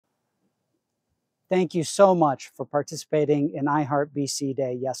Thank you so much for participating in iHeart BC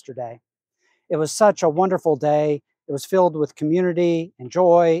Day yesterday. It was such a wonderful day. It was filled with community and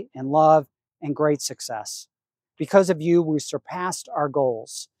joy and love and great success. Because of you, we surpassed our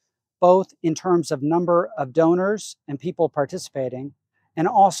goals, both in terms of number of donors and people participating, and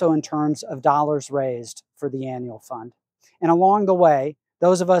also in terms of dollars raised for the annual fund. And along the way,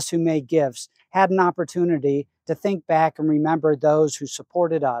 those of us who made gifts had an opportunity to think back and remember those who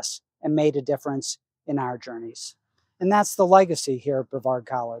supported us and made a difference in our journeys. And that's the legacy here at Brevard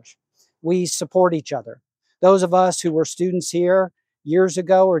College. We support each other. Those of us who were students here years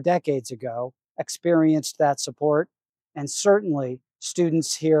ago or decades ago experienced that support, and certainly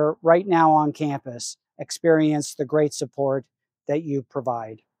students here right now on campus experience the great support that you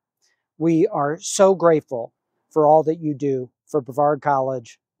provide. We are so grateful for all that you do for Brevard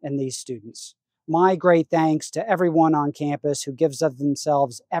College and these students. My great thanks to everyone on campus who gives of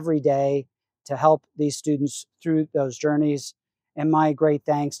themselves every day to help these students through those journeys. And my great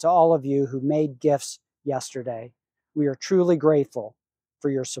thanks to all of you who made gifts yesterday. We are truly grateful for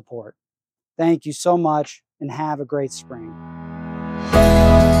your support. Thank you so much and have a great spring.